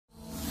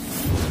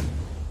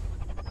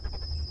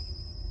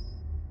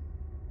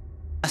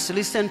must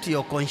listen to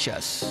your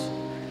conscience.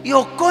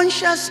 Your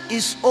conscience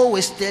is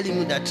always telling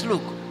you that,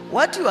 look,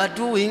 what you are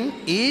doing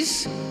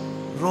is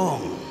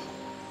wrong.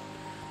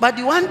 But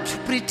you want to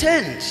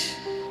pretend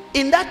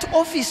in that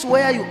office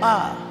where you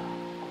are,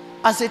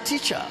 as a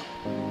teacher,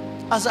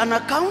 as an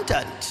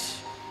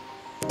accountant,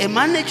 a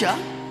manager,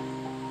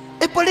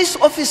 a police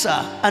officer,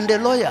 and a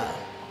lawyer.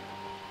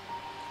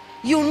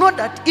 You know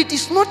that it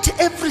is not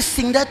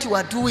everything that you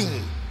are doing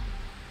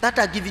that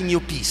are giving you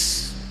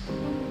peace.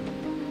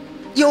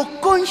 Your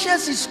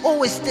conscience is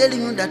always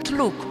telling you that,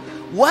 look,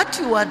 what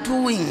you are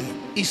doing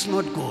is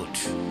not good.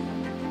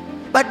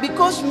 But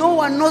because no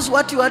one knows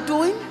what you are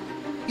doing,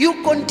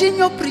 you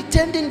continue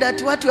pretending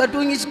that what you are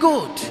doing is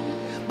good.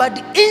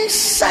 But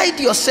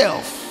inside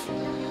yourself,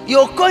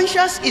 your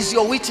conscience is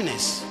your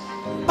witness.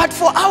 But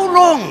for how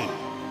long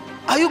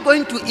are you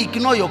going to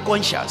ignore your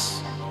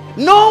conscience?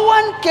 No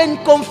one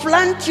can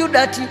confront you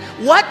that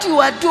what you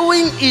are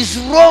doing is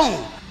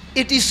wrong.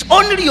 It is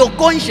only your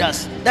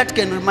conscience that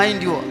can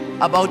remind you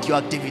about your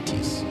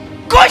activities.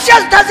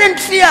 Conscience doesn't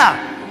fear.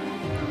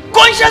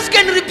 Conscience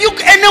can rebuke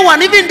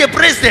anyone, even the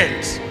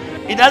president.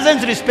 It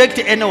doesn't respect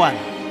anyone.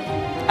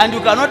 And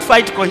you cannot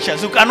fight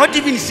conscience. You cannot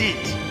even see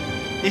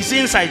it. It's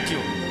inside you.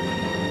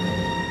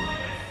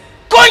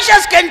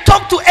 Conscience can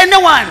talk to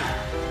anyone.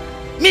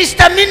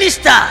 Mr.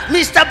 Minister,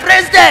 Mr.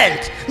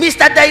 President,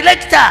 Mr.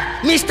 Director,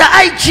 Mr.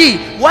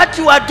 IG, what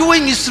you are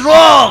doing is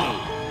wrong.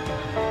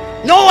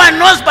 No one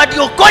knows but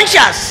your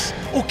conscience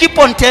will keep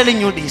on telling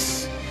you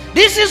this.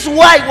 This is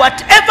why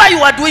whatever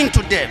you are doing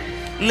today,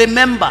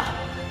 remember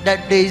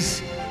that there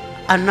is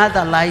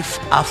another life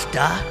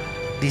after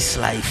this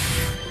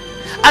life.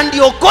 And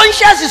your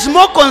conscience is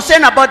more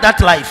concerned about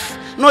that life,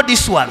 not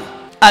this one.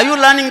 Are you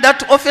running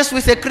that office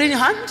with a clean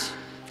hand?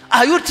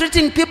 Are you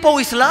treating people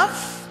with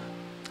love?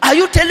 Are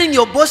you telling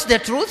your boss the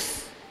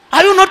truth?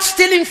 Are you not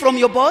stealing from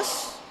your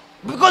boss?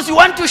 Because you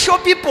want to show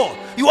people,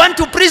 you want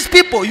to please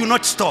people, you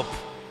not stop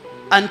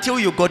until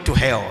you go to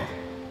hell.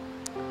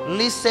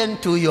 Listen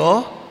to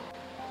your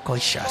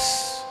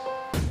conscience.